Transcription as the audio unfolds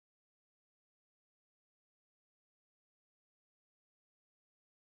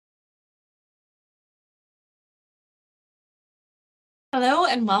Hello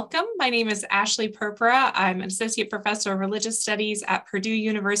and welcome. My name is Ashley Purpura. I'm an associate professor of religious studies at Purdue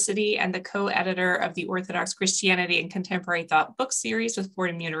University and the co-editor of the Orthodox Christianity and Contemporary Thought book series with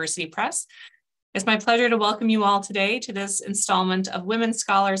Fordham University Press. It's my pleasure to welcome you all today to this installment of Women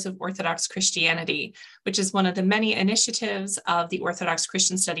Scholars of Orthodox Christianity, which is one of the many initiatives of the Orthodox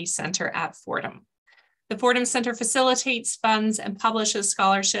Christian Studies Center at Fordham. The Fordham Center facilitates, funds, and publishes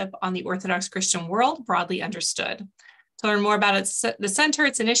scholarship on the Orthodox Christian world, broadly understood. To learn more about the center,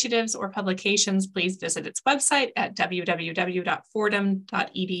 its initiatives, or publications, please visit its website at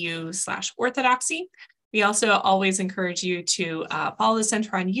www.fordham.edu/orthodoxy. We also always encourage you to follow the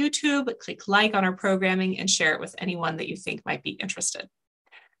center on YouTube, click like on our programming, and share it with anyone that you think might be interested.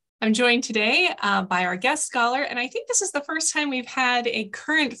 I'm joined today by our guest scholar, and I think this is the first time we've had a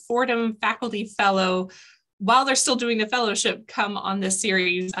current Fordham faculty fellow while they're still doing the fellowship come on this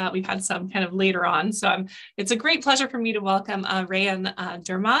series. We've had some kind of later on. So it's a great pleasure for me to welcome Reyhan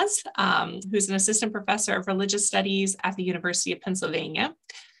Durmaz, who's an assistant professor of religious studies at the University of Pennsylvania.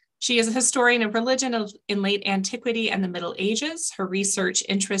 She is a historian of religion in late antiquity and the Middle Ages. Her research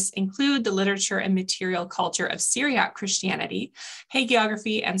interests include the literature and material culture of Syriac Christianity,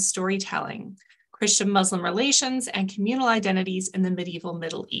 hagiography and storytelling, Christian-Muslim relations, and communal identities in the medieval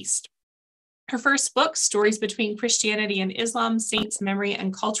Middle East. Her first book, Stories Between Christianity and Islam, Saints, Memory,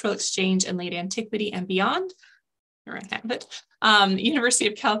 and Cultural Exchange in Late Antiquity and Beyond, University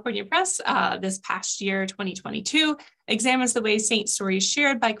of California Press, this past year, 2022, examines the way saint stories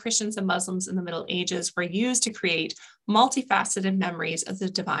shared by Christians and Muslims in the Middle Ages were used to create multifaceted memories of the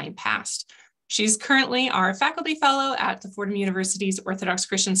divine past. She's currently our faculty fellow at the Fordham University's Orthodox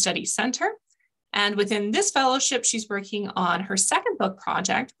Christian Studies Center. And within this fellowship, she's working on her second book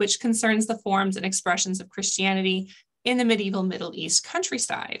project, which concerns the forms and expressions of Christianity in the medieval Middle East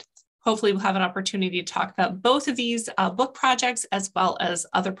countryside. Hopefully we'll have an opportunity to talk about both of these book projects as well as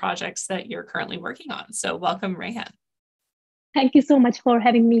other projects that you're currently working on. So welcome, Reyhan. Thank you so much for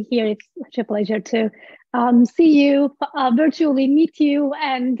having me here. It's such a pleasure to see you, virtually meet you,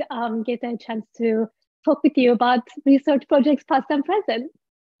 and get a chance to talk with you about research projects past and present.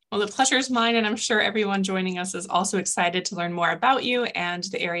 Well, the pleasure is mine, and I'm sure everyone joining us is also excited to learn more about you and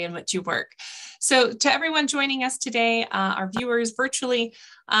the area in which you work. So to everyone joining us today, our viewers virtually,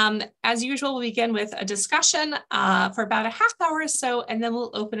 as usual, we'll begin with a discussion for about a half hour or so, and then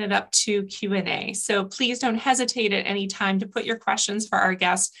we'll open it up to Q&A. So please don't hesitate at any time to put your questions for our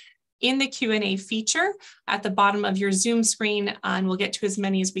guests in the Q&A feature at the bottom of your Zoom screen, and we'll get to as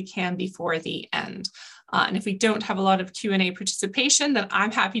many as we can before the end. And if we don't have a lot of Q&A participation, then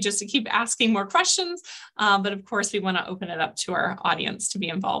I'm happy just to keep asking more questions. But of course, we want to open it up to our audience to be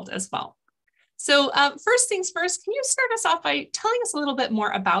involved as well. So first things first, can you start us off by telling us a little bit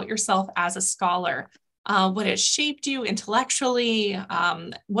more about yourself as a scholar? What has shaped you intellectually?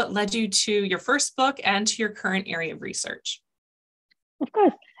 What led you to your first book and to your current area of research? Of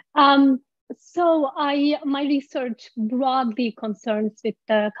course. So my research broadly concerns with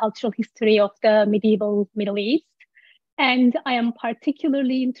the cultural history of the medieval Middle East. And I am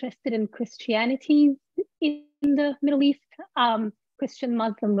particularly interested in Christianity in the Middle East,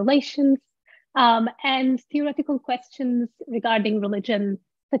 Christian-Muslim relations, and theoretical questions regarding religion,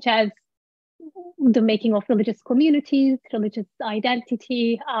 such as the making of religious communities, religious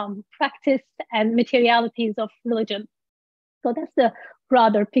identity, practice, and materialities of religion. So that's the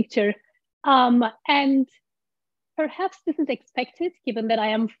broader picture. And perhaps this is expected, given that I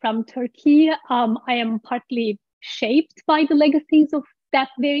am from Turkey. I am partly shaped by the legacies of that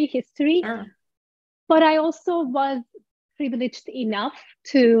very history. Sure. But I also was privileged enough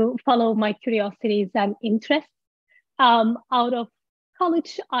to follow my curiosities and interests. Out of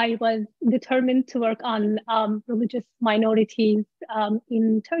college, I was determined to work on religious minorities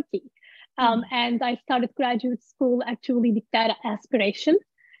in Turkey. And I started graduate school actually with that aspiration.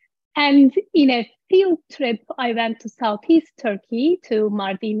 And in a field trip, I went to Southeast Turkey, to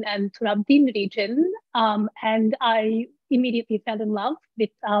Mardin and Trabzon region, and I immediately fell in love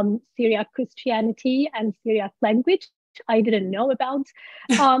with Syriac Christianity and Syriac language. I didn't know about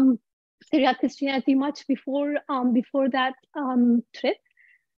Syriac Christianity much before that trip.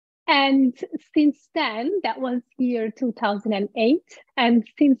 And since then, that was year 2008, and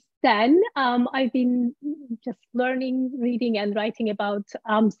since then, I've been just learning, reading, and writing about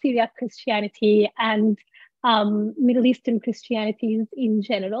Syriac Christianity and Middle Eastern Christianities in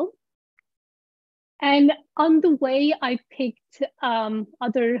general. And on the way, I picked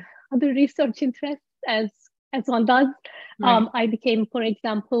other research interests, as one does. Right. I became, for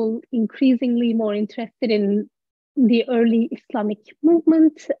example, increasingly more interested in the early Islamic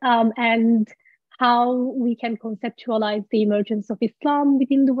movement and how we can conceptualize the emergence of Islam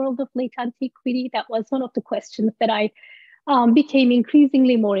within the world of late antiquity. That was one of the questions that I became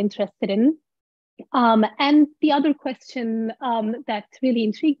increasingly more interested in. And the other question that really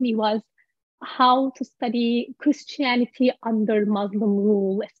intrigued me was how to study Christianity under Muslim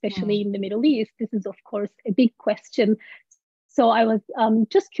rule, especially in the Middle East. This is, of course, a big question. So I was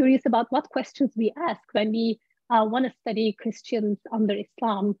just curious about what questions we ask when we want to study Christians under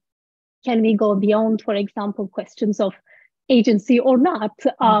Islam. Can we go beyond, for example, questions of agency or not,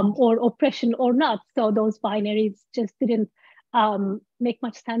 or oppression or not? So those binaries just didn't make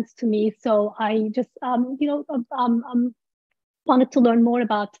much sense to me. So I just, wanted to learn more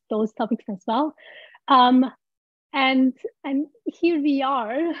about those topics as well. And here we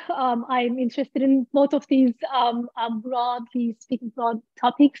are. I'm interested in both of these broadly speaking, broad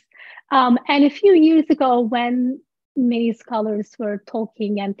topics. And a few years ago, when many scholars were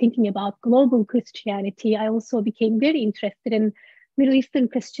talking and thinking about global Christianity, I also became very interested in Middle Eastern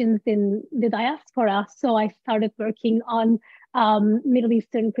Christians in the diaspora. So I started working on Middle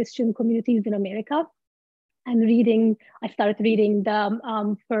Eastern Christian communities in America. And I started reading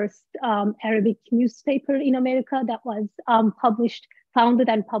the first Arabic newspaper in America that was founded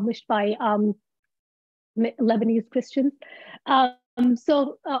and published by Lebanese Christians.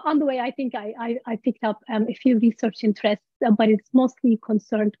 So on the way, I think I picked up a few research interests, but it's mostly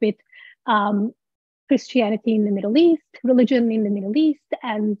concerned with Christianity in the Middle East, religion in the Middle East,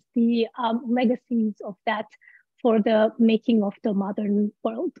 and the legacies of that for the making of the modern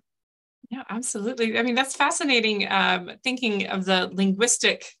world. Yeah, absolutely. I mean, that's fascinating, thinking of the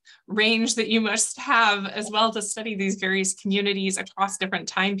linguistic range that you must have as well to study these various communities across different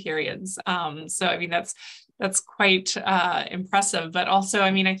time periods. So, I mean, that's quite impressive. But also,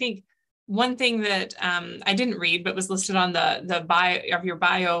 I mean, I think one thing that I didn't read, but was listed on the bio of your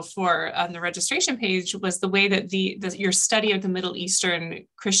bio for on the registration page was the way that your study of the Middle Eastern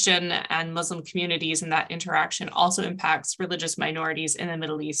Christian and Muslim communities and that interaction also impacts religious minorities in the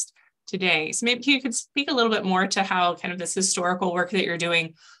Middle East today. So maybe you could speak a little bit more to how kind of this historical work that you're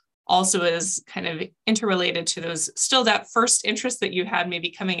doing also is kind of interrelated to that first interest that you had maybe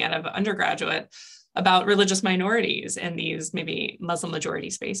coming out of undergraduate about religious minorities in these maybe Muslim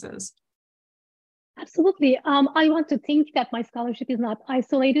majority spaces. Absolutely. I want to think that my scholarship is not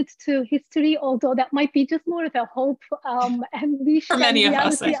isolated to history, although that might be just more of a hope and wish for many of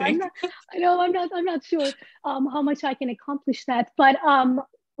us, I think. I'm not sure how much I can accomplish that. But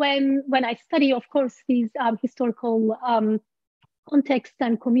when I study, of course, these historical contexts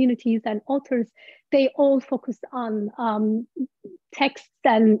and communities and authors, they all focus on texts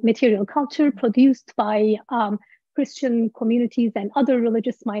and material culture produced by Christian communities and other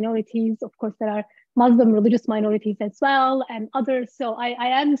religious minorities. Of course, there are Muslim religious minorities as well and others. So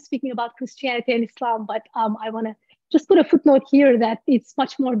I am speaking about Christianity and Islam, but I want to just put a footnote here that it's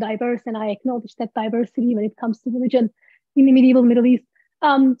much more diverse, and I acknowledge that diversity when it comes to religion in the medieval Middle East.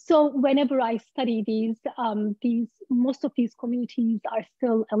 So whenever I study these, most of these communities are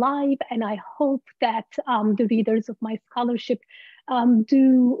still alive, and I hope that the readers of my scholarship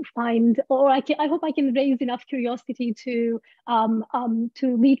do find, or I hope I can raise enough curiosity to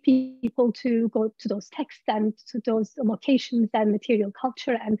lead people to go to those texts and to those locations and material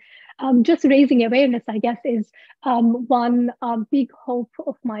culture, and just raising awareness, I guess, is one big hope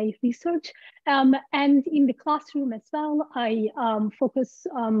of my research. And in the classroom as well, I focus,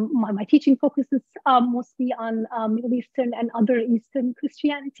 my teaching focuses mostly on Middle Eastern and other Eastern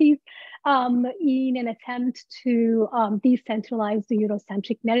Christianities in an attempt to decentralize the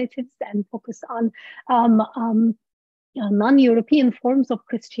Eurocentric narratives and focus on non-European forms of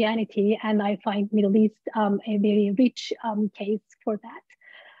Christianity. And I find Middle East a very rich case for that.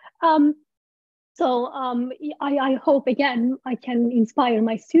 So I hope, again, I can inspire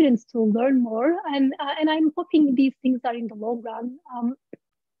my students to learn more. And I'm hoping these things are in the long run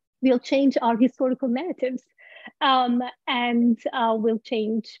will change our historical narratives and will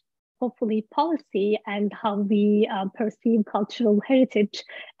change, hopefully, policy and how we perceive cultural heritage,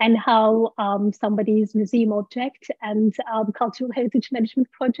 and how somebody's museum object and cultural heritage management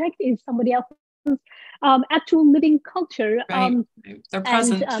project is somebody else's actual living culture. Right. They're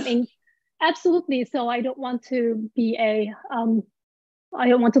present. Absolutely. So I don't want to be I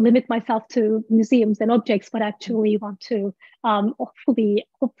don't want to limit myself to museums and objects, but actually want to hopefully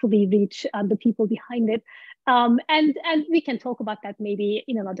reach the people behind it. And we can talk about that maybe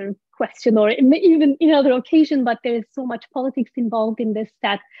in another question or even in another occasion, but there is so much politics involved in this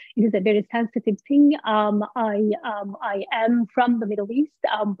that it is a very sensitive thing. I am from the Middle East,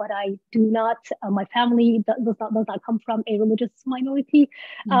 but I do not, my family does not come from a religious minority.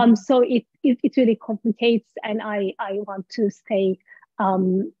 So it really complicates, and I want to stay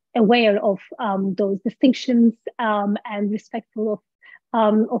aware of those distinctions and respectful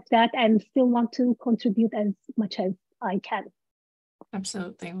of that, and still want to contribute as much as I can.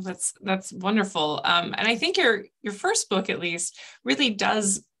 Absolutely. That's wonderful. And I think your first book, at least, really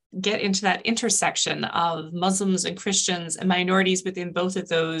does get into that intersection of Muslims and Christians and minorities within both of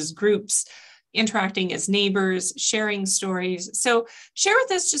those groups, interacting as neighbors, sharing stories. So share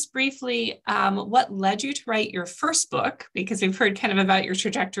with us just briefly what led you to write your first book, because we've heard kind of about your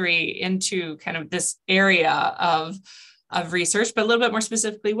trajectory into kind of this area of research, but a little bit more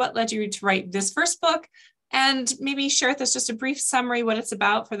specifically, what led you to write this first book? And maybe share with us just a brief summary what it's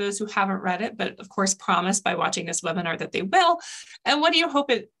about for those who haven't read it, but of course promise by watching this webinar that they will. And what do you hope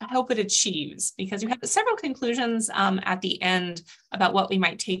it achieves? Because you have several conclusions at the end about what we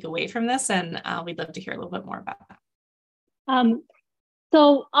might take away from this, and we'd love to hear a little bit more about that.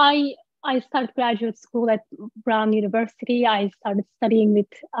 So I started graduate school at Brown University. I started studying with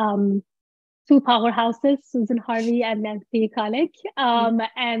two powerhouses, Susan Harvey and Nancy Kalek.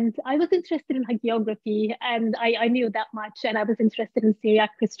 And I was interested in hagiography, and I knew that much. And I was interested in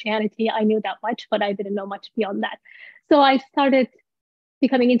Syriac Christianity. I knew that much, but I didn't know much beyond that. So I started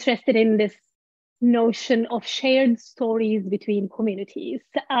becoming interested in this notion of shared stories between communities.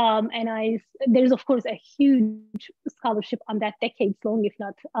 And there's, of course, a huge scholarship on that, decades long, if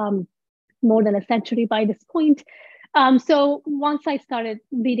not more than a century by this point. So once I started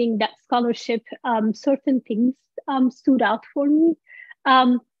reading that scholarship, certain things stood out for me,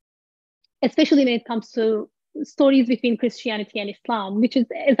 especially when it comes to stories between Christianity and Islam, which is,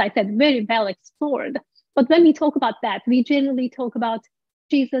 as I said, very well explored. But when we talk about that, we generally talk about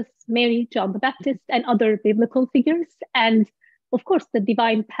Jesus, Mary, John the Baptist, and other biblical figures. And of course, the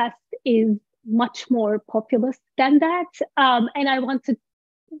divine past is much more populous than that. And I wanted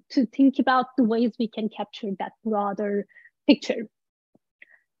to think about the ways we can capture that broader picture.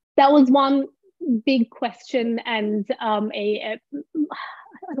 That was one big question, and I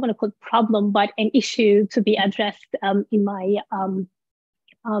don't want to call it problem, but an issue to be addressed in my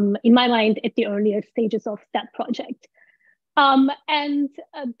mind at the earlier stages of that project. And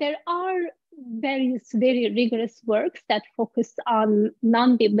there are various very rigorous works that focus on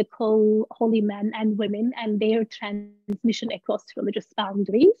non-biblical holy men and women and their transmission across religious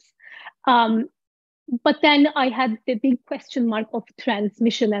boundaries. But then I had the big question mark of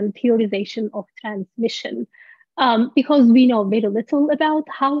transmission and theorization of transmission, because we know very little about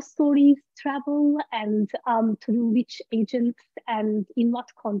how stories travel and through which agents and in what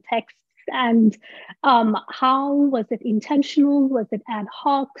contexts, and how was it intentional, was it ad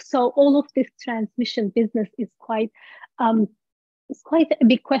hoc? So all of this transmission business is quite a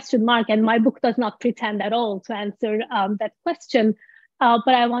big question mark, and my book does not pretend at all to answer that question.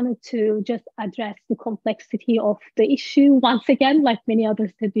 But I wanted to just address the complexity of the issue once again, like many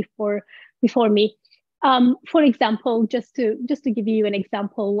others did before me. For example, just to give you an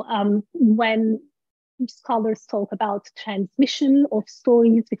example, when scholars talk about transmission of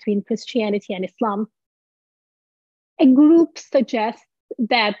stories between Christianity and Islam, a group suggests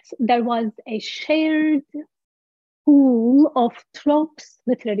that there was a shared pool of tropes,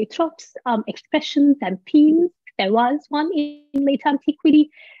 literary tropes, expressions and themes. There was one in Late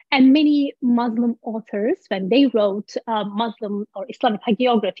Antiquity, and many Muslim authors, when they wrote Muslim or Islamic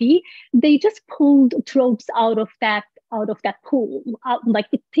hagiography, they just pulled tropes out of that pool. Like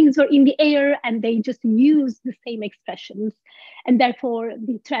things were in the air and they just used the same expressions. And therefore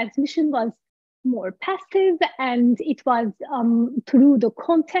the transmission was more passive, and it was through the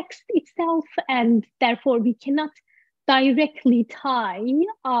context itself. And therefore we cannot directly tie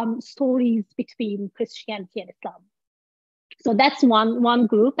stories between Christianity and Islam. So that's one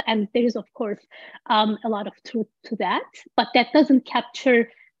group, and there is, of course, a lot of truth to that, but that doesn't capture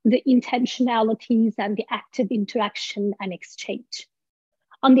the intentionalities and the active interaction and exchange.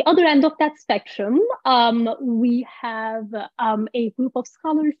 On the other end of that spectrum, we have a group of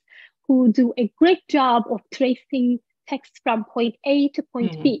scholars who do a great job of tracing text from point A to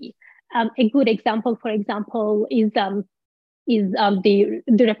point B. A good example, for example, is the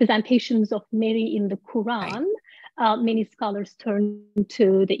representations of Mary in the Quran. many scholars turned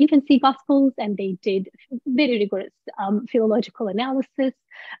to the infancy Gospels, and they did very rigorous philological analysis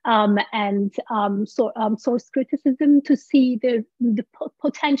and source criticism to see the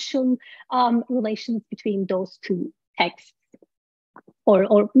potential relations between those two texts or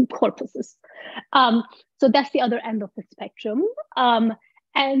corpuses. So that's the other end of the spectrum.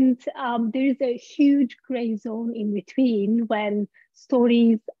 And there is a huge gray zone in between when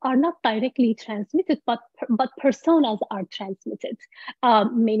stories are not directly transmitted, but personas are transmitted.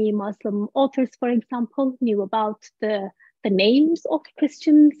 Many Muslim authors, for example, knew about the names of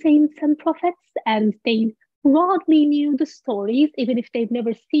Christian saints and prophets, and they broadly knew the stories, even if they've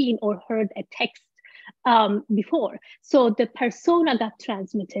never seen or heard a text before. So the persona got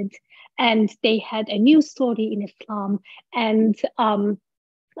transmitted, and they had a new story in Islam, and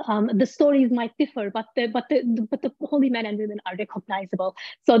the stories might differ, but the holy men and women are recognizable.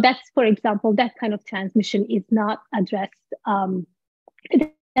 So that's, for example, that kind of transmission is not addressed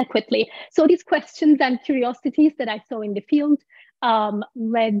adequately. So these questions and curiosities that I saw in the field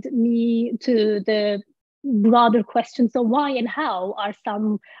led me to the broader question. So why and how are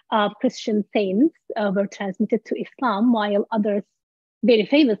some Christian saints were transmitted to Islam while others, very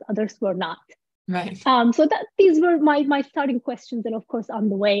famous others, were not? Right. So that these were my starting questions, and of course on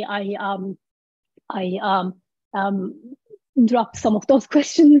the way I dropped some of those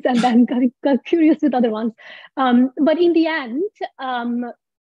questions and then got curious with other ones. But in the end,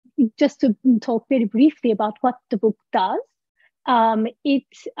 just to talk very briefly about what the book does, it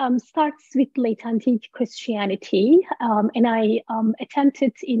starts with late antique Christianity, and I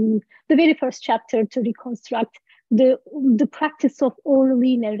attempted in the very first chapter to reconstruct the practice of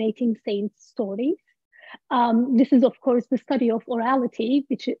orally narrating saints' stories. This is, of course, the study of orality,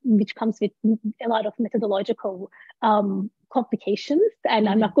 which comes with a lot of methodological complications, and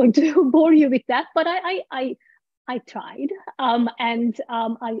I'm not going to bore you with that, but I tried, and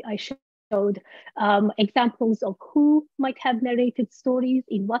I showed examples of who might have narrated stories,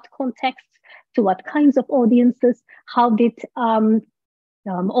 in what context, to what kinds of audiences, how did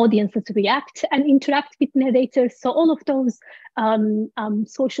audiences react and interact with narrators. So all of those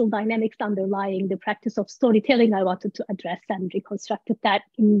social dynamics underlying the practice of storytelling I wanted to address, and reconstructed that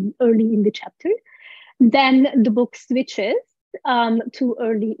early in the chapter. Then the book switches to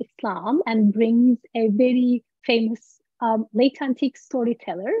early Islam and brings a very famous late antique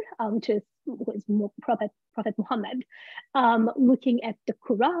storyteller, which is Prophet Muhammad. Looking at the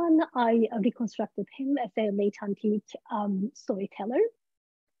Quran, I reconstructed him as a late antique storyteller.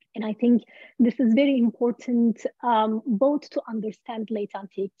 And I think this is very important, both to understand late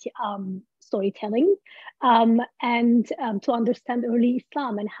antique storytelling and to understand early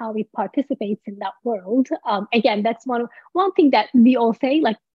Islam and how it participates in that world. Again, that's one thing that we all say,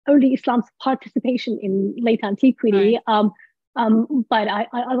 like early Islam's participation in late antiquity. Right. But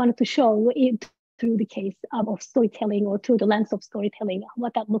I wanted to show it through the case of storytelling, or through the lens of storytelling,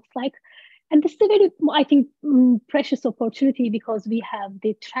 what that looks like. And this is a very, I think, precious opportunity, because we have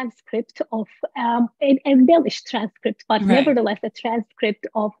the transcript of an embellished transcript, but right. Nevertheless a transcript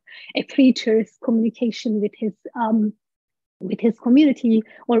of a preacher's communication with his community,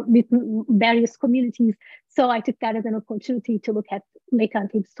 or with various communities. So I took that as an opportunity to look at late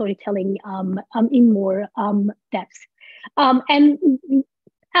antique storytelling in more depth. And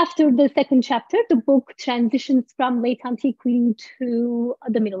after the second chapter, the book transitions from late antiquity to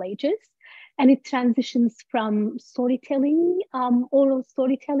the Middle Ages. And it transitions from storytelling, oral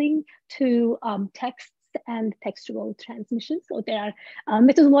storytelling, to texts and textual transmission. So there are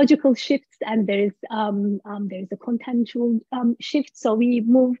methodological shifts, and there is a contextual shift. So we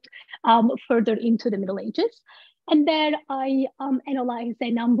moved further into the Middle Ages. And there I analyzed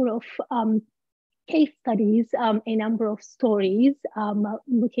a number of case studies, a number of stories,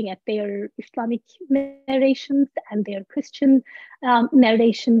 looking at their Islamic narrations and their Christian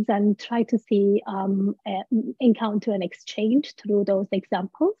narrations, and try to see, encounter an exchange through those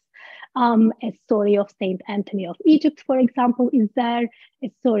examples. A story of Saint Anthony of Egypt, for example, is there.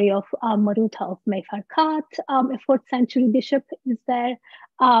 A story of Maruta of Mefarkat, a 4th century bishop, is there.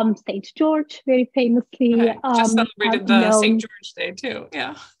 Saint George, very famously. Just celebrated the Saint George Day too,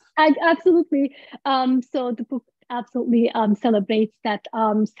 yeah. Absolutely. So the book absolutely celebrates that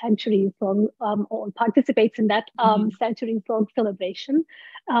centuries-long, or participates in that centuries-long celebration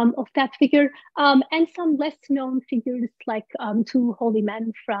of that figure. And some less-known figures, like 2 holy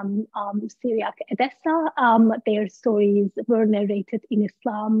men from Syriac, Edessa. Their stories were narrated in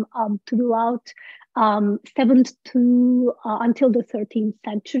Islam throughout 7th to until the 13th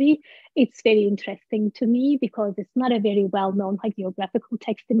century. It's very interesting to me because it's not a very well-known hagiographical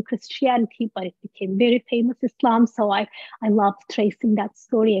text in Christianity, but it became very famous Islam. So I love tracing that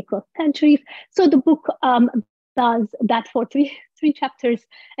story across centuries. So the book does that for three chapters.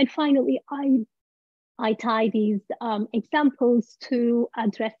 And finally, I tie these examples to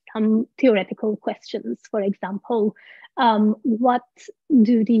address some theoretical questions. For example, what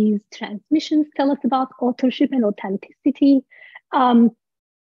do these transmissions tell us about authorship and authenticity?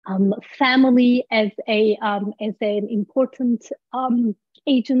 Family as an important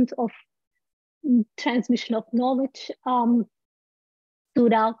agent of transmission of knowledge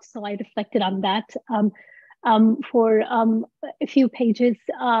stood out, so I reflected on that for a few pages,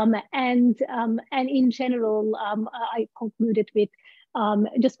 and in general, I concluded with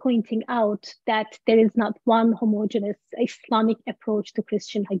just pointing out that there is not one homogeneous Islamic approach to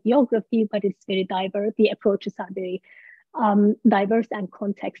Christian hagiography, but it's very diverse. The approaches are very diverse and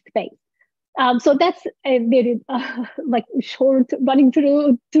context-based. So that's a very like short running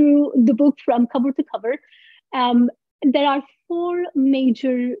through the book from cover to cover. There are 4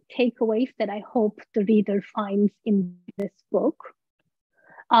 major takeaways that I hope the reader finds in this book.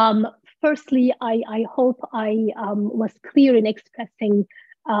 Firstly, I hope I was clear in expressing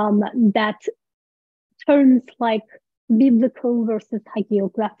that terms like biblical versus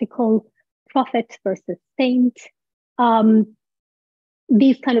hagiographical, prophet versus saint,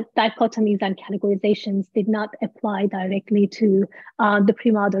 these kind of dichotomies and categorizations did not apply directly to the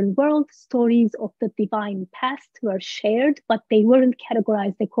pre-modern world. Stories of the divine past were shared, but they weren't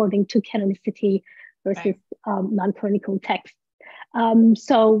categorized according to canonicity versus non-canonical texts.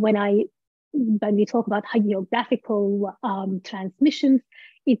 So when we talk about hagiographical transmissions,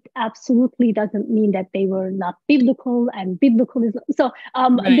 it absolutely doesn't mean that they were not biblical, and biblical is so.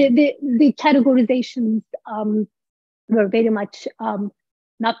 The categorizations were very much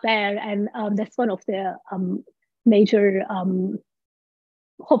not there, and that's one of the major,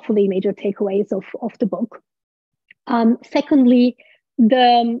 hopefully major takeaways of the book. Secondly,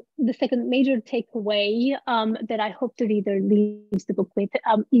 the second major takeaway that I hope the reader leaves the book with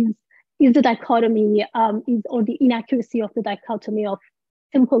is the dichotomy, or the inaccuracy of the dichotomy of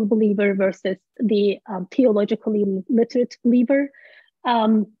simple believer versus the theologically literate believer,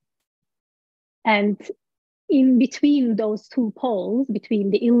 and in between those 2 poles, between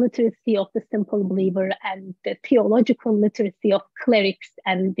the illiteracy of the simple believer and the theological literacy of clerics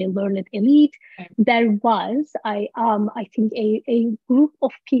and the learned elite, there was, I think, a group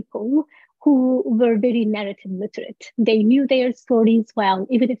of people who were very narrative literate. They knew their stories well,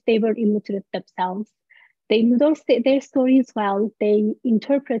 even if they were illiterate themselves. They knew their stories well. They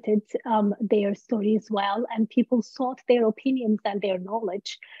interpreted their stories well, and people sought their opinions and their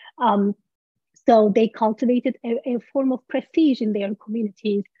knowledge. So they cultivated a form of prestige in their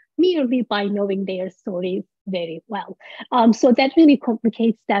communities merely by knowing their stories very well. So that really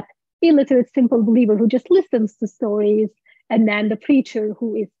complicates that illiterate simple believer who just listens to stories, and then the preacher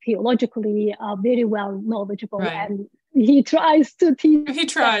who is theologically very well knowledgeable, and he tries to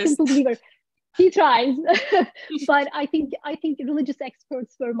teach that simple believer. He tries, but I think religious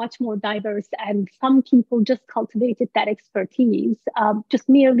experts were much more diverse, and some people just cultivated that expertise, just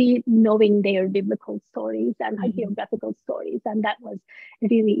merely knowing their biblical stories and hagiographical stories, and that was a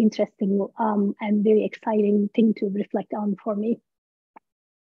really interesting and very exciting thing to reflect on for me.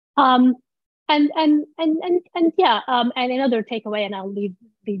 And another takeaway, and I'll leave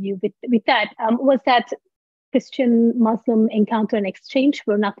you with that, was that Christian-Muslim encounter and exchange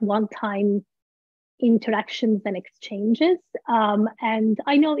were not one-time interactions and exchanges. And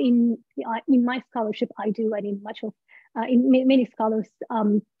I know in my scholarship I do, and in much of in many scholars'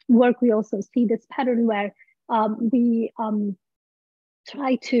 work, we also see this pattern where we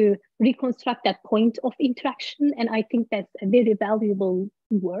try to reconstruct that point of interaction. And I think that's a very valuable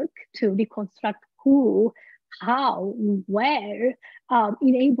work, to reconstruct who, how, where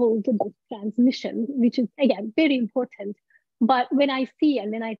enabled this transmission, which is, again, very important. But when I see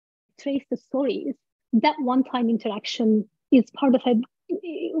and when I trace the stories, that one-time interaction is part of a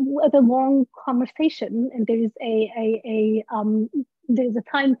long conversation, and there is a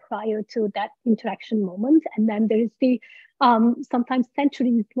time prior to that interaction moment, and then there is the sometimes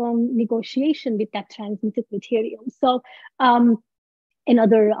centuries-long negotiation with that transmitted material. So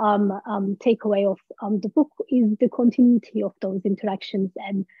another takeaway of the book is the continuity of those interactions,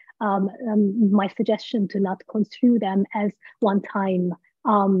 and my suggestion to not construe them as one-time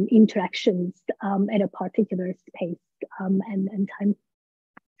interactions at a particular space and time.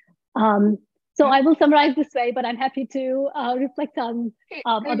 So I will summarize this way, but I'm happy to reflect on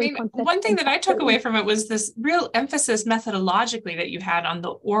other concepts. One thing that I took away from it was this real emphasis methodologically that you had on the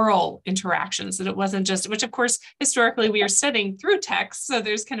oral interactions, that it wasn't just, which of course, historically we are studying through text. So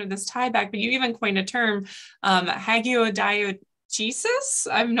there's kind of this tie back, but you even coined a term, hagiodiogesis.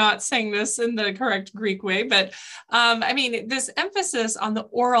 I'm not saying this in the correct Greek way, but I mean, this emphasis on the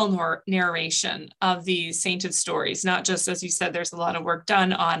oral narration of these sainted stories, not just, as you said, there's a lot of work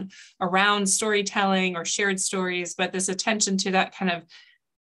done on around storytelling or shared stories, but this attention to that kind of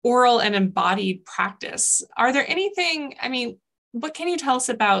oral and embodied practice. Are there anything, I mean, what can you tell us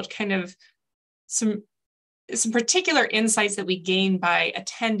about kind of some particular insights that we gain by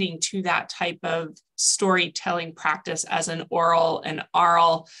attending to that type of storytelling practice as an oral and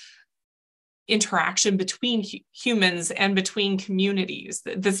oral interaction between humans and between communities?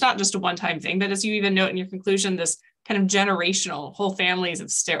 That's not just a one-time thing, but as you even note in your conclusion, this kind of generational whole families of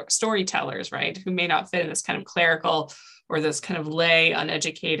storytellers, right, who may not fit in this kind of clerical or this kind of lay,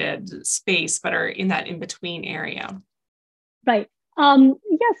 uneducated space, but are in that in-between area. Right.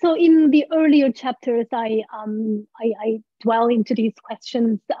 Yeah, so in the earlier chapters, I dwell into these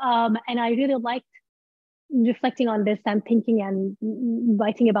questions, and I really liked reflecting on this and thinking and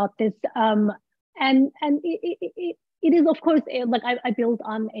writing about this. And it is, of course, like I build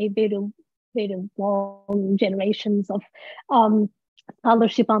on a very long generations of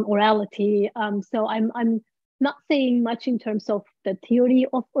scholarship on orality. So I'm not saying much in terms of the theory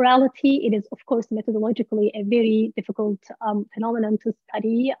of orality. It is, of course, methodologically a very difficult phenomenon to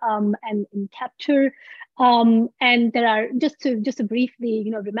study and capture. And there are, just to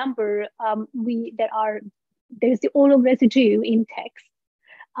briefly, remember, there's the oral residue in text.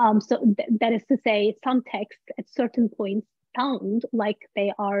 So that is to say, some texts at certain points sound like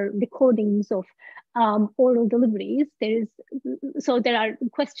they are recordings of oral deliveries. So there are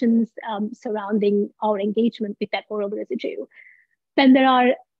questions surrounding our engagement with that oral residue. Then there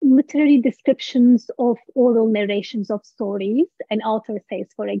are literary descriptions of oral narrations of stories. An author says,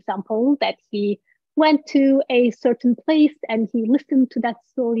 for example, that he went to a certain place and he listened to that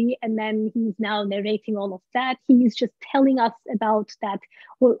story, and then he's now narrating all of that. He's just telling us about that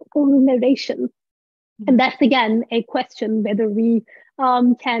oral narration. And that's, again, a question whether we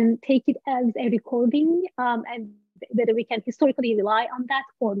can take it as a recording and whether we can historically rely on that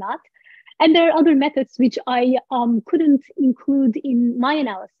or not. And there are other methods which I couldn't include in my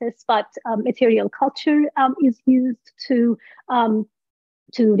analysis, but material culture is used to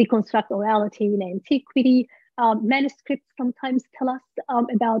reconstruct orality in antiquity. Manuscripts sometimes tell us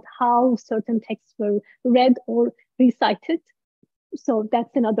about how certain texts were read or recited. So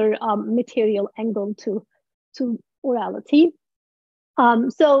that's another material angle to orality.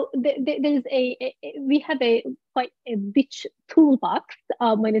 So there's we have quite a rich toolbox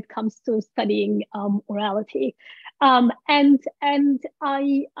when it comes to studying orality, and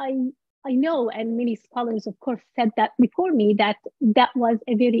I know, and many scholars, of course, said that before me, that was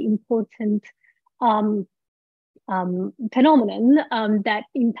a very important phenomenon that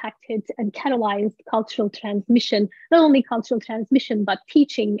impacted and catalyzed cultural transmission, not only cultural transmission, but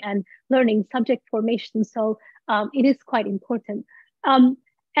teaching and learning, subject formation. So it is quite important.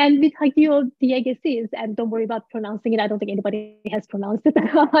 And with hagiodiegesis, and don't worry about pronouncing it, I don't think anybody has pronounced it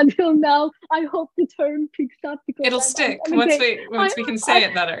until now. I hope the term picks up, because it'll stick once we can say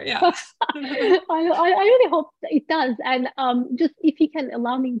it better. Yeah. I really hope it does. And just if you can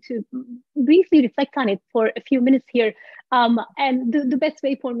allow me to briefly reflect on it for a few minutes here. And the best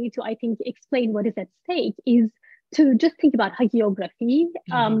way for me to, I think, explain what is at stake is to just think about hagiography.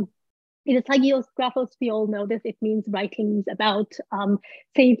 It is hagios, we all know this. It means writings about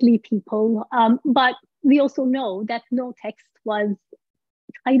saintly people. But we also know that no text was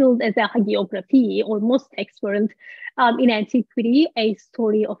titled as a hagiography, or most texts weren't. In antiquity, a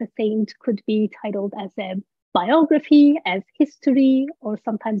story of a saint could be titled as a biography, as history, or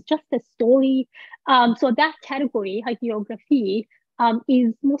sometimes just a story. So that category, hagiography,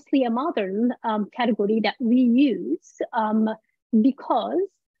 is mostly a modern category that we use because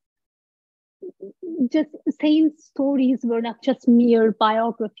just saint stories were not just mere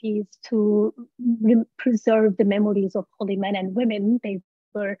biographies to preserve the memories of holy men and women. They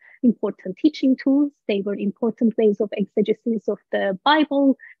were important teaching tools. They were important ways of exegesis of the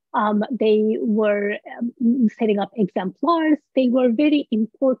Bible. They were setting up exemplars. They were very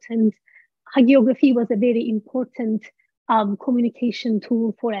important. Hagiography was a very important communication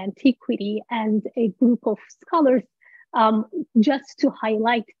tool for antiquity, and a group of scholars, just to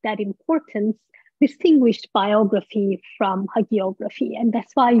highlight that importance, distinguished biography from hagiography. And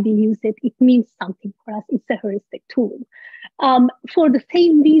that's why we use it. It means something for us. It's a heuristic tool. For the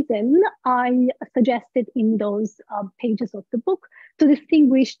same reason, I suggested in those pages of the book to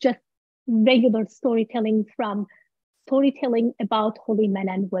distinguish just regular storytelling from storytelling about holy men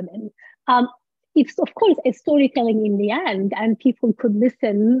and women. It's of course a storytelling in the end, and people could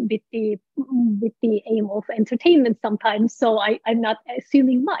listen with the aim of entertainment sometimes. So I'm not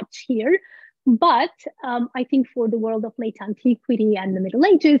assuming much here, but I think for the world of late antiquity and the Middle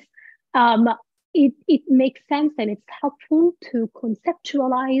Ages, it makes sense and it's helpful to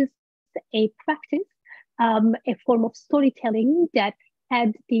conceptualize a practice, a form of storytelling that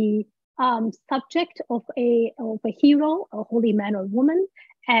had the subject of a hero, a holy man or woman,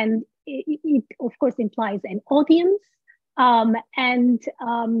 and it of course implies an audience and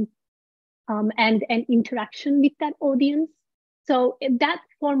an interaction with that audience. So that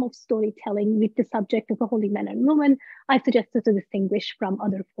form of storytelling with the subject of a holy man and woman, I suggested to distinguish from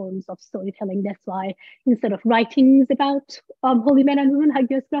other forms of storytelling. That's why instead of writings about holy men and women,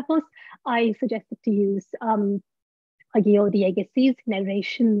 hagiosgraphos, I suggested to use hagiodiegesis,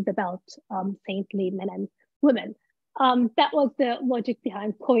 narrations about saintly men and women. That was the logic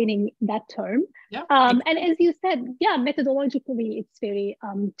behind coining that term. Yeah. And as you said, yeah, methodologically, it's very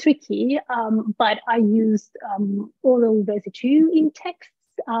tricky, but I used oral residue in texts,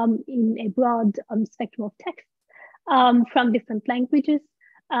 in a broad spectrum of texts from different languages.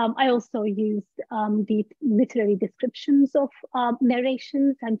 I also used the literary descriptions of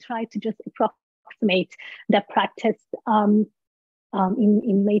narrations and tried to just approximate the practice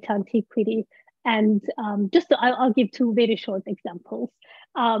in late antiquity. And I'll give two very short examples.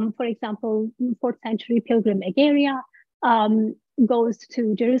 For example, 4th century pilgrim Egeria goes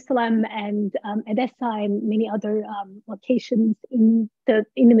to Jerusalem and Edessa and many other locations in the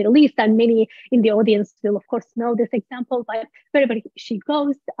Middle East, and many in the audience will of course know this example. But wherever she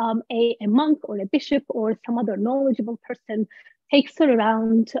goes, a monk or a bishop or some other knowledgeable person takes her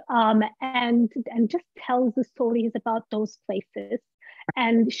around and just tells the stories about those places.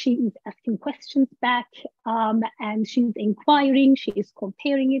 And she is asking questions back, and she's inquiring, she is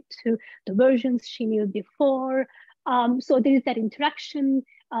comparing it to the versions she knew before. So there is that interaction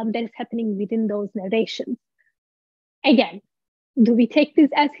that is happening within those narrations. Again, do we take this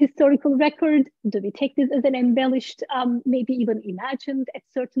as historical record? Do we take this as an embellished, maybe even imagined at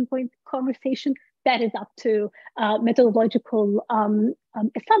certain point conversation? That is up to methodological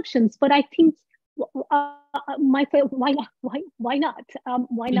assumptions. But I think why not? Why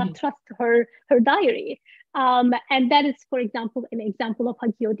not trust her diary? And that is, for example, an example of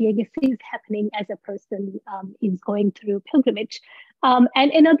hagiodiegesis happening as a person is going through pilgrimage. And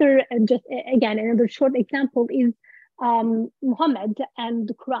another short example is Muhammad and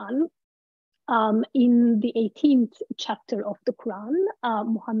the Quran. In the 18th chapter of the Quran,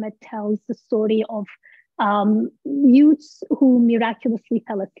 Muhammad tells the story of youths who miraculously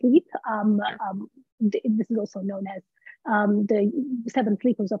fell asleep. This is also known as the 7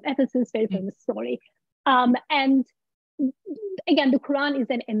 sleepers of Ephesus, very famous story. And again, the Quran is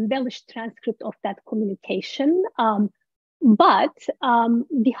an embellished transcript of that communication. But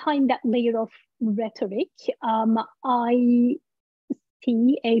behind that layer of rhetoric, I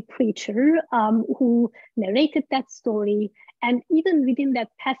see a preacher who narrated that story. And even within that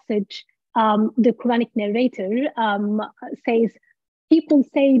passage, the Quranic narrator says, people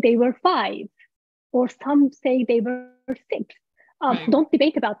say they were 5, or some say they were 6. Don't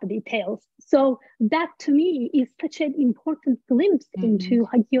debate about the details. So that to me is such an important glimpse into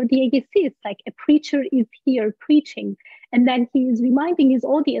hagiodiegesis. Like a preacher is here preaching, and then he is reminding his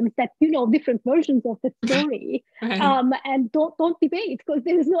audience that different versions of the story, and don't debate, because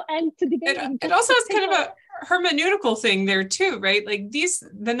there is no end to debating. It also is kind of a hermeneutical thing there too, right? Like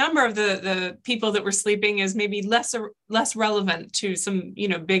the number of the people that were sleeping is maybe less relevant to some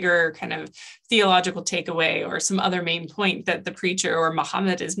bigger kind of theological takeaway or some other main point that the preacher or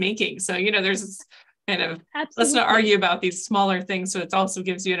Muhammad is making. So there's this kind of let's not argue about these smaller things. So it also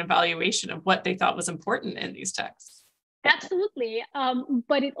gives you an evaluation of what they thought was important in these texts. Absolutely.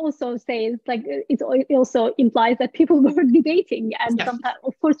 But it also says, like, it also implies that people were debating. And sometimes,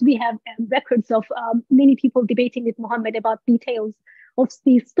 of course, we have records of many people debating with Muhammad about details of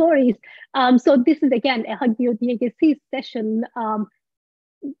these stories. So this is, again, a hagiodiegesis session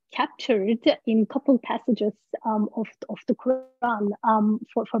captured in a couple passages of the Quran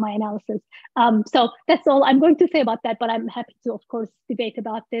for my analysis. So that's all I'm going to say about that, but I'm happy to, of course, debate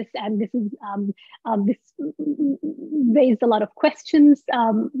about this. And this raised a lot of questions.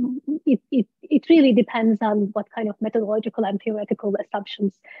 It really depends on what kind of methodological and theoretical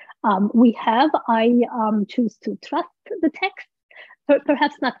assumptions we have. I choose to trust the text.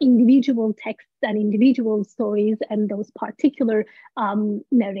 perhaps not individual texts and individual stories and those particular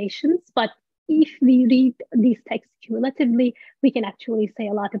narrations, but if we read these texts cumulatively, we can actually say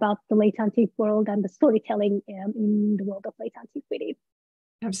a lot about the late antique world and the storytelling in the world of late antiquity.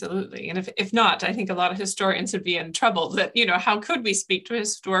 Absolutely. And if not, I think a lot of historians would be in trouble that, how could we speak to a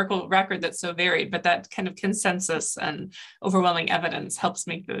historical record that's so varied, but that kind of consensus and overwhelming evidence helps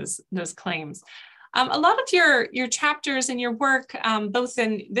make those claims. A lot of your chapters and your work, both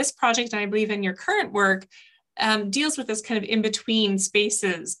in this project and I believe in your current work, deals with this kind of in-between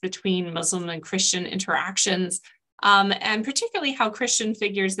spaces between Muslim and Christian interactions, and particularly how Christian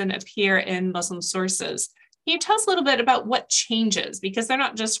figures then appear in Muslim sources. Can you tell us a little bit about what changes? Because they're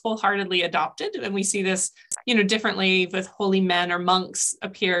not just wholeheartedly adopted, and we see this, differently with holy men or monks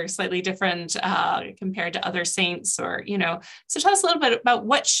appear slightly different compared to other saints, or, So tell us a little bit about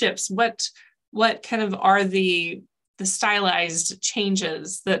what shifts, what kind of are the stylized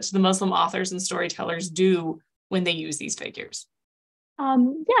changes that the Muslim authors and storytellers do when they use these figures.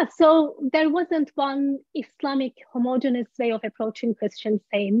 So there wasn't one Islamic homogeneous way of approaching Christian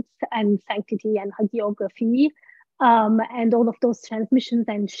saints and sanctity and hagiography. And all of those transmissions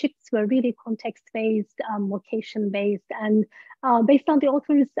and shifts were really context-based, location-based, and based on the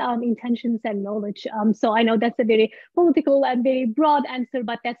author's intentions and knowledge. So I know that's a very political and very broad answer,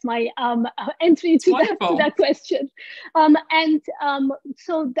 but that's my entry to that question.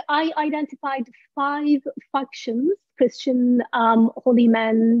 So I identified 5 factions: Christian holy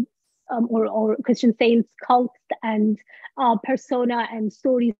men, or Christian saints, cults, and persona and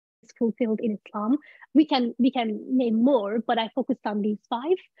stories fulfilled in Islam. We can name more, but I focused on these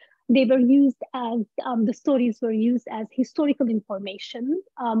 5. They were used as the stories were used as historical information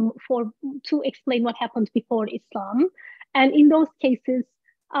to explain what happened before Islam, and in those cases,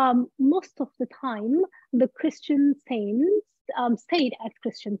 most of the time, the Christian saints stayed as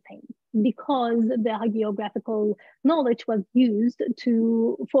Christian saints because the hagiographical knowledge was used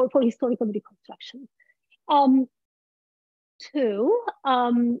for historical reconstruction. 2,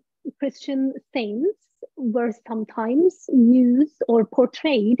 Christian saints were sometimes used or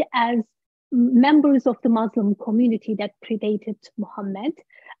portrayed as members of the Muslim community that predated Muhammad.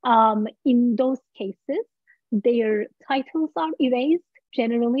 In those cases, their titles are erased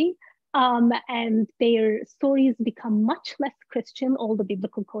generally, and their stories become much less Christian. All the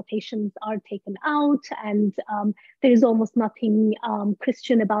biblical quotations are taken out, and there is almost nothing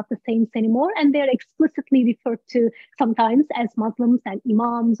Christian about the saints anymore. And they're explicitly referred to sometimes as Muslims and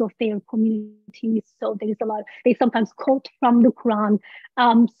imams of their communities. So there is they sometimes quote from the Quran.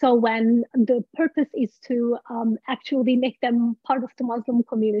 So when the purpose is to actually make them part of the Muslim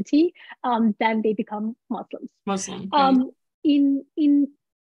community, then they become Muslims. In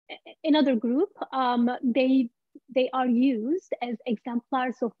another group, they are used as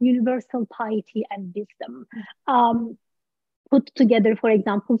exemplars of universal piety and wisdom, put together, for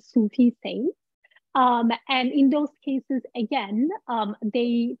example, Sufi saints. And in those cases, again,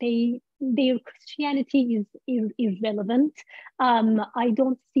 their Christianity is irrelevant. I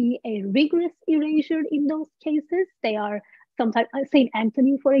don't see a rigorous erasure in those cases. They are sometimes, Saint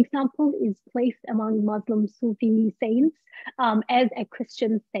Anthony, for example, is placed among Muslim Sufi saints as a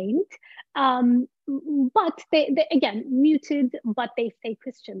Christian saint. But they again, muted, but they stay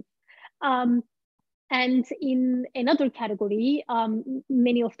Christian. And in another category,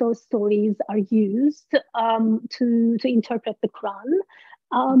 many of those stories are used to interpret the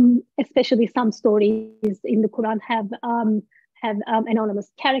Quran. Especially some stories in the Quran have anonymous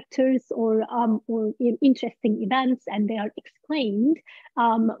characters or interesting events, and they are explained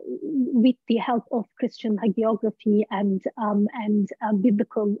with the help of Christian hagiography and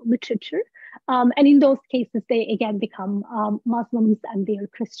biblical literature. And in those cases, they again become Muslims, and their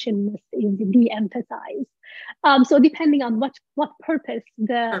Christianness is de-emphasized. So depending on what purpose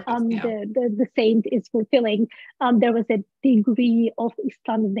the saint is fulfilling, there was a degree of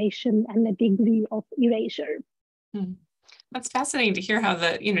Islamization and a degree of erasure. That's fascinating to hear how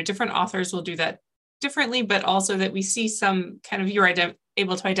the different authors will do that differently, but also that we see some kind of you're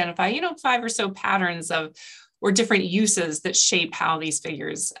able to identify 5 or so patterns or different uses that shape how these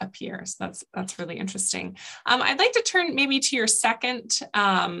figures appear. So that's really interesting. I'd like to turn maybe to your second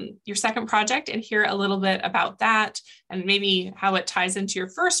project and hear a little bit about that, and maybe how it ties into your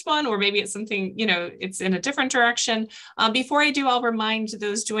first one, or maybe it's something, it's in a different direction. Before I do, I'll remind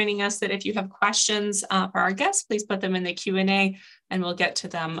those joining us that if you have questions for our guests, please put them in the Q&A and we'll get to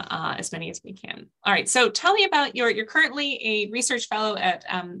them as many as we can. All right, so tell me about you're currently a research fellow at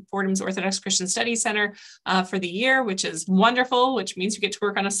Fordham's Orthodox Christian Studies Center for the year, which is wonderful, which means you get to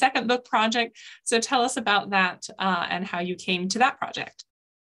work on a second book project. So tell us about that and how you came to that project.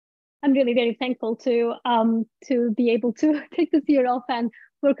 I'm really very thankful to be able to take this year off and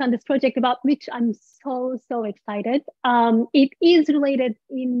work on this project, about which I'm so excited. It is related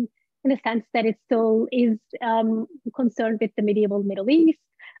in a sense that it still is concerned with the medieval Middle East,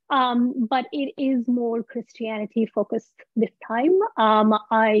 but it is more Christianity focused this time.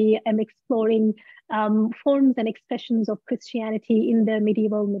 I am exploring forms and expressions of Christianity in the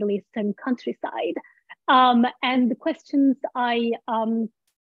medieval Middle Eastern countryside. And the questions I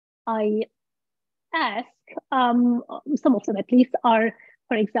ask, some of them at least, are,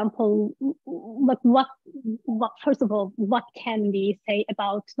 for example, like what first of all, what can we say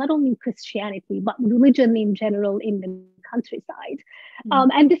about not only Christianity, but religion in general in the countryside?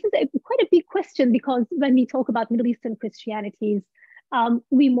 And this is quite a big question, because when we talk about Middle Eastern Christianities,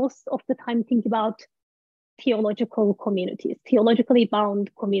 we most of the time think about theological communities, theologically bound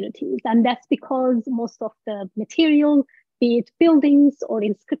communities. And that's because most of the material, be it buildings or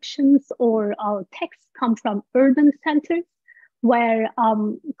inscriptions or our texts, come from urban centers, where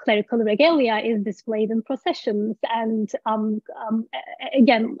clerical regalia is displayed in processions, and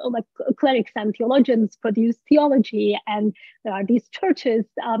again, like clerics and theologians produce theology, and there are these churches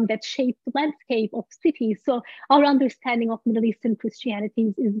that shape the landscape of cities. So our understanding of Middle Eastern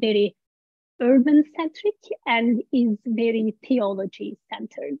Christianities is very urban-centric and is very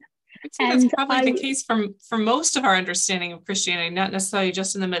theology-centered. And that's probably the case for most of our understanding of Christianity, not necessarily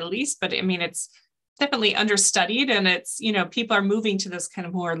just in the Middle East, but I mean, it's definitely understudied, and it's, you know, people are moving to this kind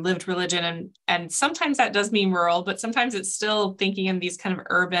of more lived religion, and sometimes that does mean rural, but sometimes it's still thinking in these kind of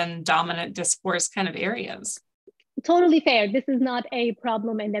urban dominant discourse kind of areas. Totally fair. This is not a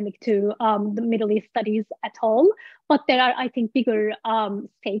problem endemic to the Middle East studies at all, but there are, I think, bigger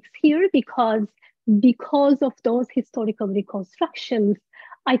stakes here, because of those historical reconstructions.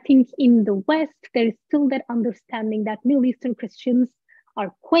 I think in the West, there is still that understanding that Middle Eastern Christians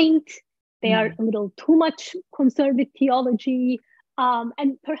are quaint, they are a little too much concerned with theology,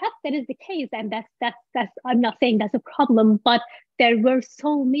 and perhaps that is the case, and that's I'm not saying that's a problem, but there were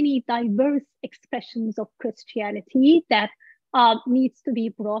so many diverse expressions of Christianity that needs to be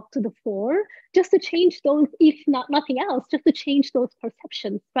brought to the fore, just to change those, if not nothing else, just to change those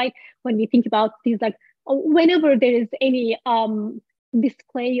perceptions, right? When we think about these, like whenever there is any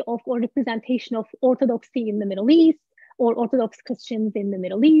display of or representation of orthodoxy in the Middle East, or Orthodox Christians in the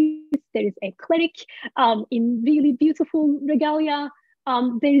Middle East, there is a cleric in really beautiful regalia.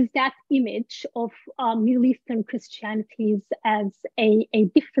 There is that image of Middle Eastern Christianities as a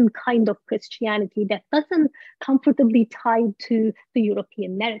different kind of Christianity that doesn't comfortably tie to the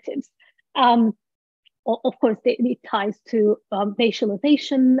European narratives. Of course, it ties to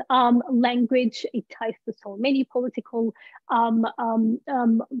racialization language. It ties to so many political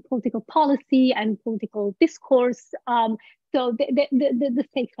policy and political discourse. So the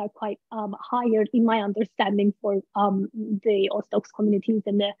stakes are quite higher, in my understanding, for the Orthodox communities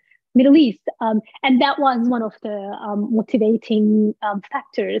in the Middle East. And that was one of the motivating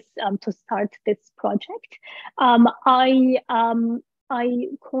factors to start this project. I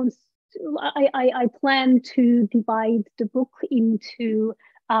plan to divide the book into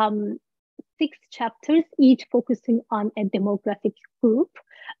 6 chapters, each focusing on a demographic group.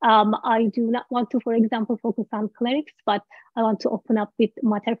 I do not want to, for example, focus on clerics, but I want to open up with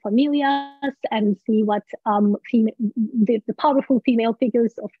mater familias and see what the powerful female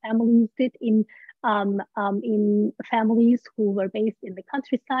figures of families did in families who were based in the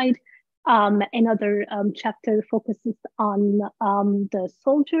countryside. Another chapter focuses on the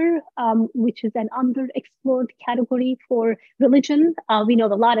soldier, which is an underexplored category for religion. We know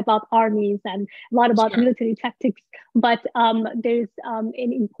a lot about armies and a lot about military tactics, but there's an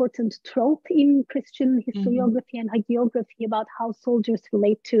important trope in Christian historiography and hagiography about how soldiers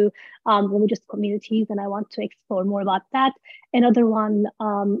relate to religious communities, and I want to explore more about that. Another one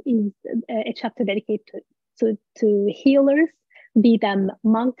is a chapter dedicated to healers, be them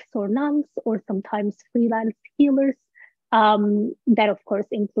monks or nuns, or sometimes freelance healers. That, of course,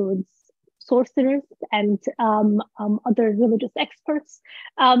 includes sorcerers and other religious experts.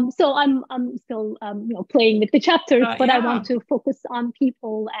 So I'm still playing with the chapters, but I want to focus on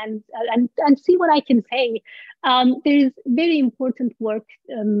people and see what I can say. There is very important work,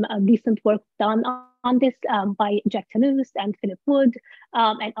 recent work done on this by Jack Tanous and Philip Wood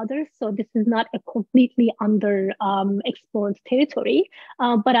and others. So this is not a completely explored territory,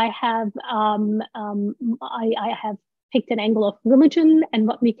 but I have picked an angle of religion and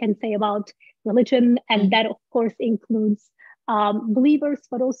what we can say about religion. And that, of course, includes believers,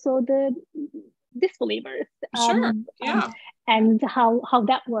 but also the disbelievers. Sure. Yeah. And how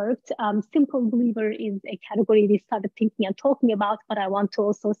that worked. Simple believer is a category we started thinking and talking about, but I want to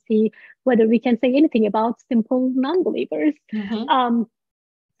also see whether we can say anything about simple non-believers.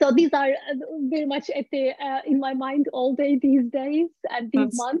 So these are very much at the in my mind all day these days and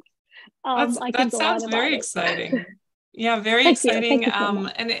these months. That sounds very exciting. Yeah, very exciting.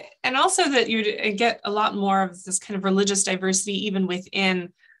 And also that you get a lot more of this kind of religious diversity even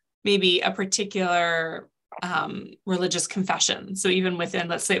within maybe a particular religious confession. So even within,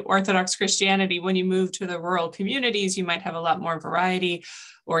 let's say, Orthodox Christianity, when you move to the rural communities, you might have a lot more variety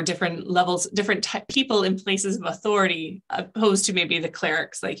or different levels, different people in places of authority, opposed to maybe the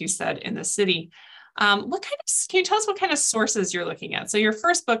clerics, like you said, in the city. Can you tell us what kind of sources you're looking at? So your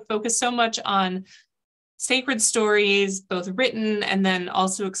first book focused so much on sacred stories, both written and then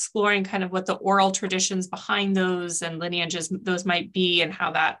also exploring kind of what the oral traditions behind those and lineages those might be and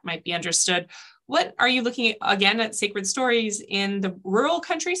how that might be understood. What are you looking at, again, at sacred stories in the rural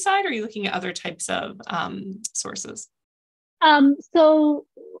countryside, or are you looking at other types of sources? So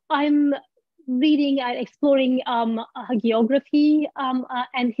I'm reading and exploring hagiography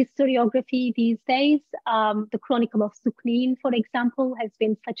and historiography these days. The Chronicle of Suknin, for example, has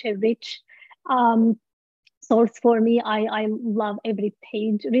been such a rich source for me. I love every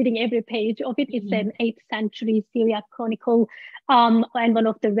page, reading every page of it. It's an 8th century Syriac chronicle and one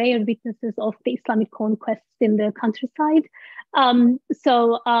of the rare witnesses of the Islamic conquests in the countryside.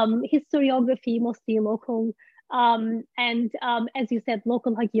 So historiography, mostly local. And as you said,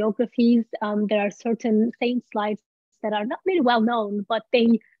 local hagiographies, there are certain saint slides that are not very well known, but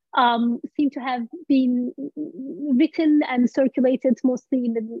they seem to have been written and circulated mostly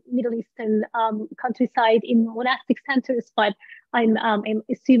in the Middle Eastern countryside in monastic centers, but I'm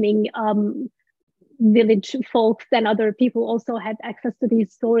assuming village folks and other people also had access to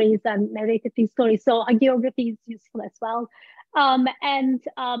these stories and narrated these stories. So hagiography is useful as well. And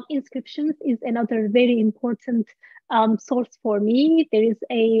inscriptions is another very important source for me. There is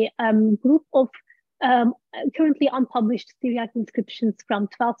a group of currently unpublished Syriac inscriptions from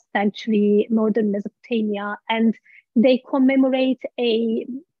 12th century northern Mesopotamia, and they commemorate a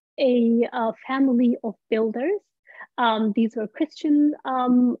family of builders. These were Christian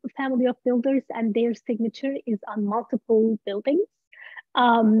family of builders, and their signature is on multiple buildings.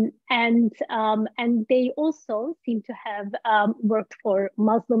 And they also seem to have worked for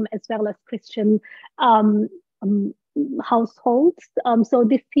Muslim as well as Christian households. So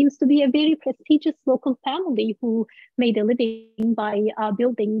this seems to be a very prestigious local family who made a living by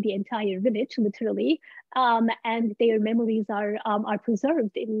building the entire village, literally. And their memories are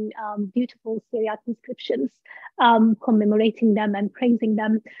preserved in beautiful Syriac inscriptions, commemorating them and praising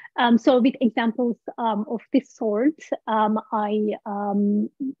them. So with examples of this sort, I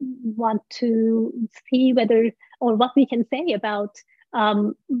want to see whether or what we can say about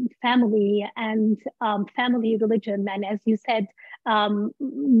family and family religion, and as you said,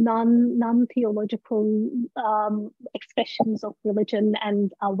 non-theological expressions of religion,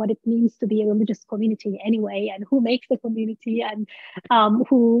 and what it means to be a religious community anyway, and who makes the community, and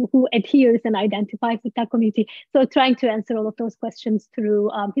who adheres and identifies with that community. So trying to answer all of those questions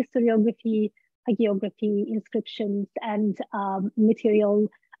through historiography, hagiography, inscriptions, and material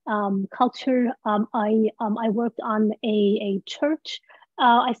culture. I worked on a church.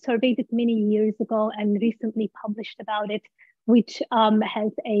 I surveyed it many years ago and recently published about it, which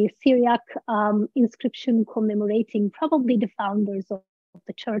has a Syriac inscription commemorating probably the founders of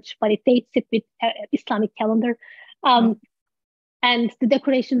the church, but it dates it with Islamic calendar. And the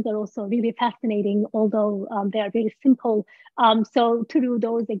decorations are also really fascinating, although they are very simple. So through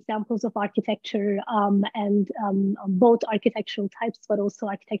those examples of architecture and both architectural types, but also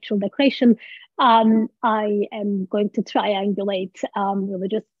architectural decoration, I am going to triangulate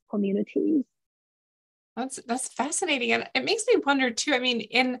religious communities. That's fascinating. And it makes me wonder too, I mean,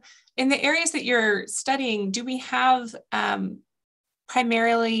 in the areas that you're studying, do we have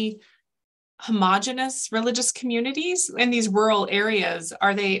primarily homogenous religious communities in these rural areas?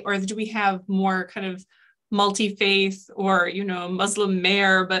 Or do we have more kind of multi-faith or, Muslim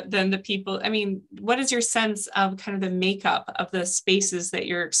mayor, but then the people, I mean, what is your sense of kind of the makeup of the spaces that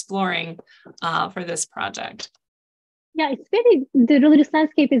you're exploring for this project? Yeah, the religious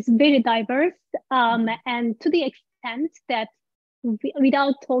landscape is very diverse, and to the extent that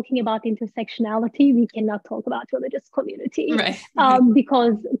without talking about intersectionality, we cannot talk about religious community, right.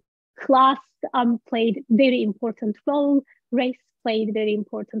 Because class played very important role, race played a very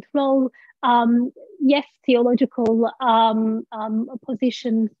important role. Yes, theological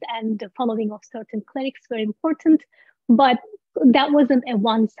positions and the following of certain clerics were important, but that wasn't a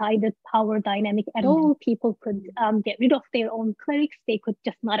one-sided power dynamic at all. People could get rid of their own clerics. They could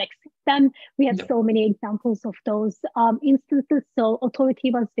just not accept them. We have so many examples of those instances. So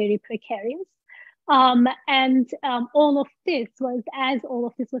authority was very precarious. And all of this was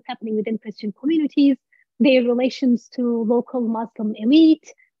happening within Christian communities, their relations to local Muslim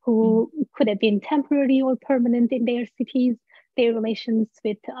elite, who could have been temporary or permanent in their cities, their relations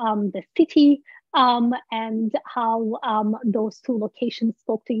with the city, and how those two locations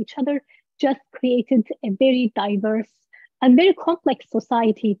spoke to each other, just created a very diverse and very complex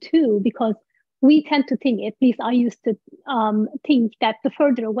society too, because we tend to think, at least I used to think, that the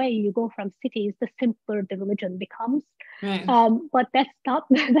further away you go from cities, the simpler the religion becomes. Right. But that's not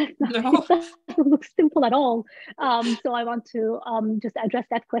no. It doesn't look simple at all. So I want to just address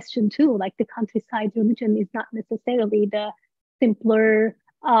that question too. Like, the countryside religion is not necessarily the simpler,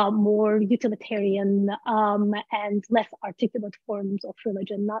 more utilitarian and less articulate forms of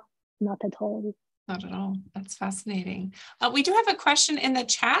religion. Not at all. Not at all. That's fascinating. We do have a question in the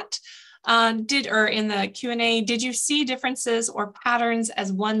chat. In the Q&A, did you see differences or patterns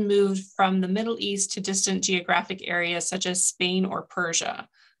as one moved from the Middle East to distant geographic areas such as Spain or Persia?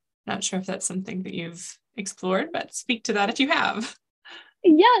 Not sure if that's something that you've explored, but speak to that if you have.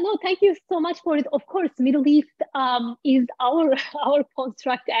 Yeah, no, thank you so much for it. Of course, Middle East is our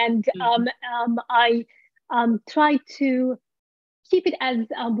construct, and I try to keep it as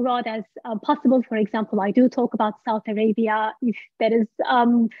broad as possible. For example, I do talk about South Arabia, if that is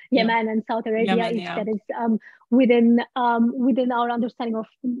Yemen and South Arabia, that is within our understanding of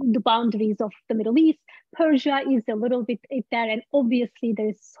the boundaries of the Middle East. Persia is a little bit there, and obviously there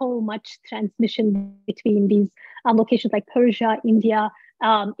is so much transmission between these locations like Persia, India,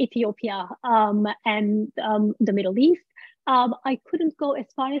 Ethiopia, and the Middle East. I couldn't go as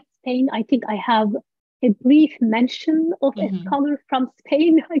far as Spain. I think I have a brief mention of a scholar from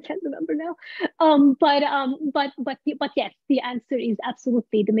Spain. I can't remember now. But yes, the answer is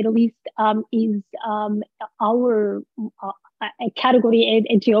absolutely the Middle East is our a category,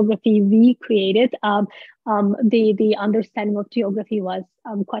 a geography we created. The understanding of geography was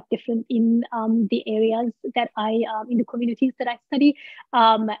quite different in the areas that in the communities that I study.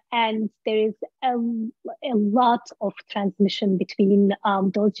 And there is a lot of transmission between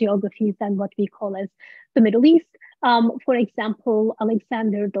those geographies and what we call as the Middle East. For example,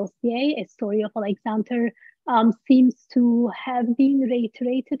 Alexander dossier, a story of Alexander, seems to have been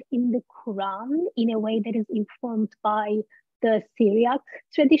reiterated in the Quran in a way that is informed by the Syriac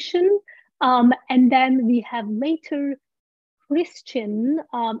tradition. And then we have later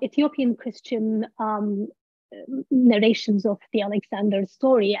Ethiopian Christian narrations of the Alexander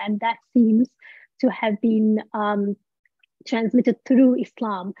story, and that seems to have been transmitted through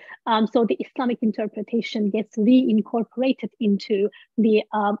Islam. So the Islamic interpretation gets reincorporated into the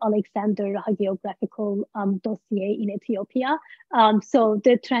Alexander hagiographical dossier in Ethiopia. So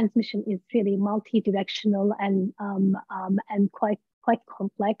the transmission is really multi-directional and quite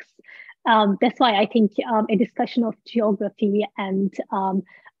complex. That's why I think a discussion of geography and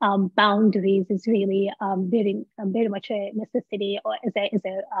boundaries is really very much a necessity, or as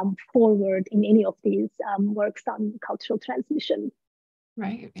a forward in any of these works on cultural transmission.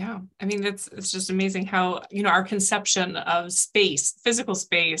 Right. Yeah. I mean, it's just amazing how, our conception of space, physical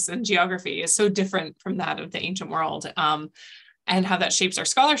space and geography is so different from that of the ancient world. And how that shapes our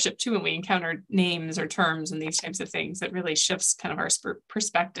scholarship too, when we encounter names or terms and these types of things. It really shifts kind of our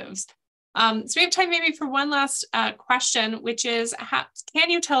perspectives. So we have time maybe for one last question, which is, can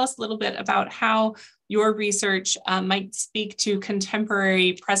you tell us a little bit about how your research might speak to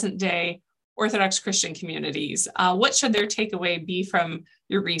contemporary present day Orthodox Christian communities? What should their takeaway be from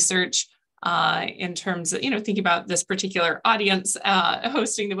your research in terms of, thinking about this particular audience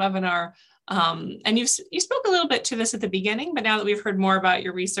hosting the webinar? And you spoke a little bit to this at the beginning, but now that we've heard more about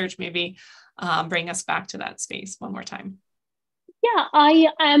your research, maybe bring us back to that space one more time. Yeah,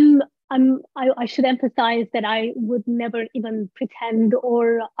 I should emphasize that I would never even pretend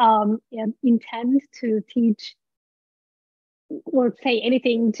or intend to teach or say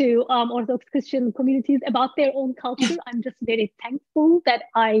anything to Orthodox Christian communities about their own culture. I'm just very thankful that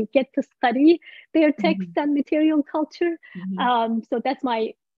I get to study their text and material culture. So that's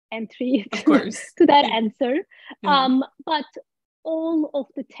my entry to that answer. But all of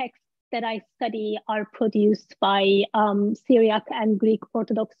the texts that I study are produced by Syriac and Greek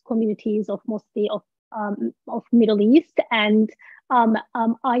Orthodox communities of mostly of Middle East, and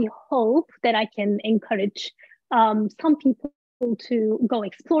I hope that I can encourage some people to go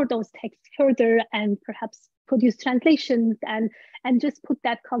explore those texts further and perhaps produce translations and just put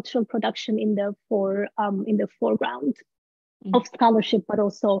that cultural production in the foreground of scholarship, but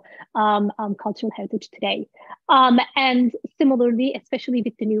also cultural heritage today. And similarly, especially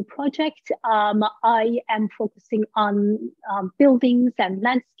with the new project, I am focusing on buildings and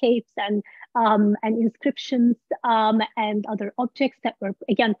landscapes and inscriptions and other objects that were,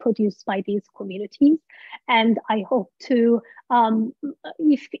 again, produced by these communities. And I hope to,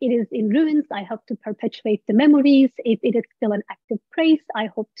 if it is in ruins, I hope to perpetuate the memories. If it is still an active place, I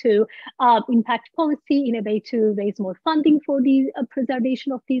hope to impact policy in a way to raise more funding for the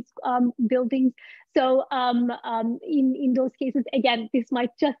preservation of these buildings. So in those cases, again, this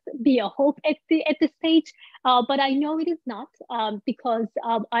might just be a hope at the stage, but I know it is not because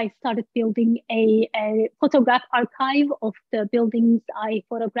I started building a photograph archive of the buildings I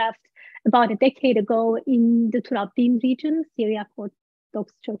photographed about a decade ago in the Turabdin region, Syriac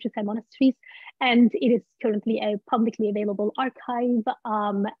Orthodox churches and monasteries, and it is currently a publicly available archive,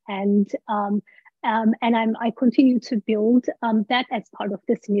 and I continue to build that as part of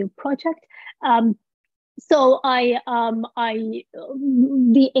this new project. So the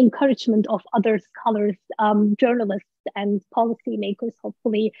encouragement of other scholars, journalists, and policymakers,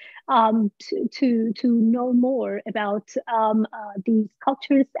 hopefully, to know more about these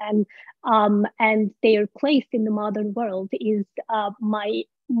cultures and their place in the modern world is my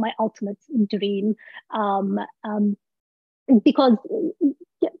ultimate dream, because.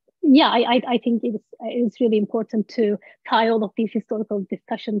 Yeah, I think it's really important to tie all of these historical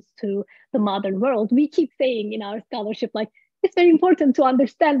discussions to the modern world. We keep saying in our scholarship, like, it's very important to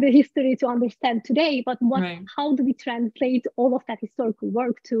understand the history, to understand today, but how do we translate all of that historical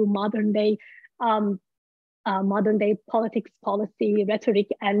work to modern day politics, policy, rhetoric,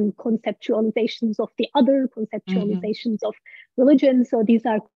 and conceptualizations of the other, conceptualizations of religion? So these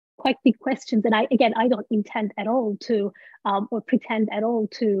are quite big questions, and I don't intend at all to or pretend at all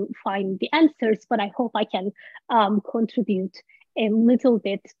to find the answers, but I hope I can contribute a little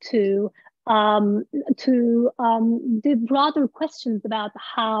bit to the broader questions about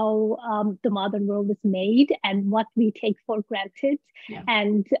how the modern world is made and what we take for granted,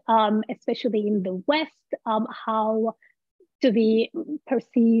 and especially in the West, how do we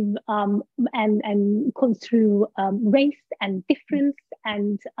perceive and construe race and difference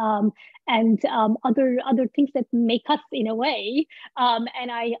and other things that make us in a way.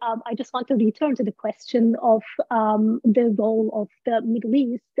 And I just want to return to the question of the role of the Middle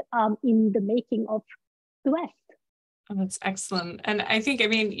East in the making of the West. Oh, that's excellent. And I think,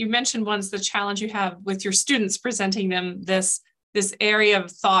 you mentioned once the challenge you have with your students presenting them this area of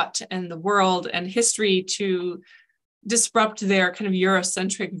thought and the world and history to disrupt their kind of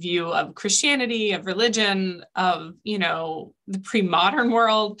Eurocentric view of Christianity, of religion, of, the pre-modern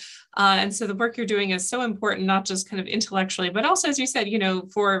world. And so the work you're doing is so important, not just kind of intellectually, but also, as you said,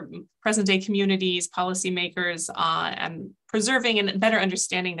 for present day communities, policymakers, and preserving and better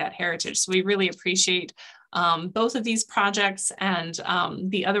understanding that heritage. So we really appreciate both of these projects and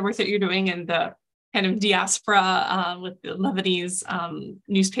the other work that you're doing in the kind of diaspora with the Lebanese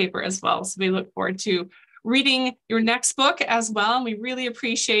newspaper as well. So we look forward to reading your next book as well. And we really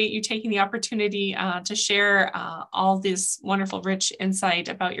appreciate you taking the opportunity to share all this wonderful, rich insight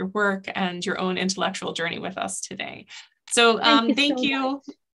about your work and your own intellectual journey with us today. So thank you.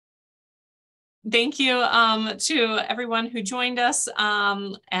 Thank you to everyone who joined us,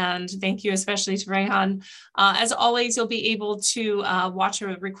 and thank you especially to Reyhan. As always, you'll be able to watch a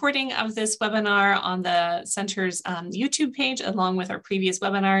recording of this webinar on the Center's YouTube page, along with our previous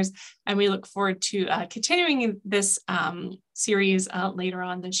webinars, and we look forward to continuing this series later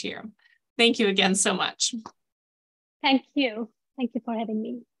on this year. Thank you again so much. Thank you. Thank you for having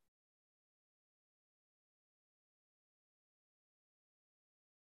me.